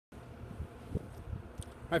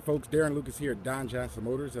Hi folks, Darren Lucas here at Don Johnson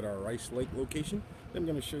Motors at our Rice Lake location. I'm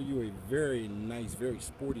going to show you a very nice, very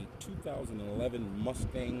sporty 2011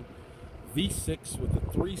 Mustang V6 with a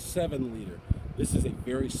 3.7 liter. This is a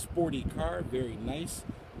very sporty car, very nice,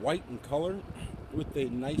 white in color with a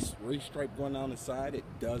nice race stripe going down the side. It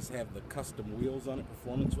does have the custom wheels on it,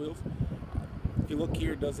 performance wheels. If you look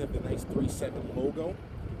here, it does have the nice 3.7 logo.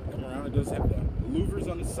 Come around, it does have the louvers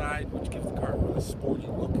on the side, which gives the car a really sporty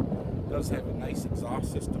look. It does have a nice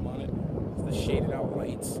exhaust system on it. It's the shaded out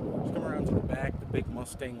lights. Just come around to the back, the big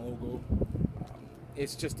Mustang logo.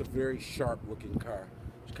 It's just a very sharp looking car.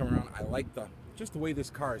 Just come around. I like just the way this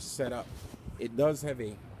car is set up. It does have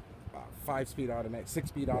a 5-speed automatic,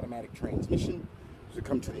 6-speed automatic transmission. As you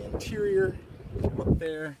come to the interior, look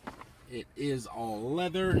there. It is all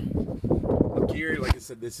leather. Look here, like I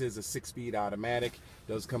said, this is a 6-speed automatic. It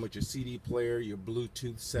does come with your CD player, your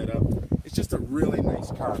Bluetooth setup. It's just a really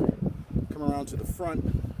nice car. Come around to the front.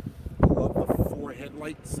 I love the 4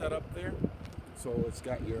 headlight setup there. So it's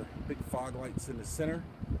got your big fog lights in the center.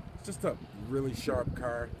 It's just a really sharp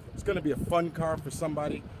car. It's going to be a fun car for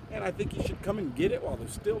somebody, and I think you should come and get it while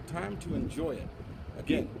there's still time to enjoy it.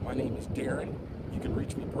 Again, my name is Darren. You can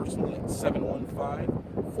reach me personally at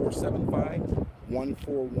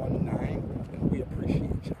 715-475-1419, and we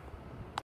appreciate you.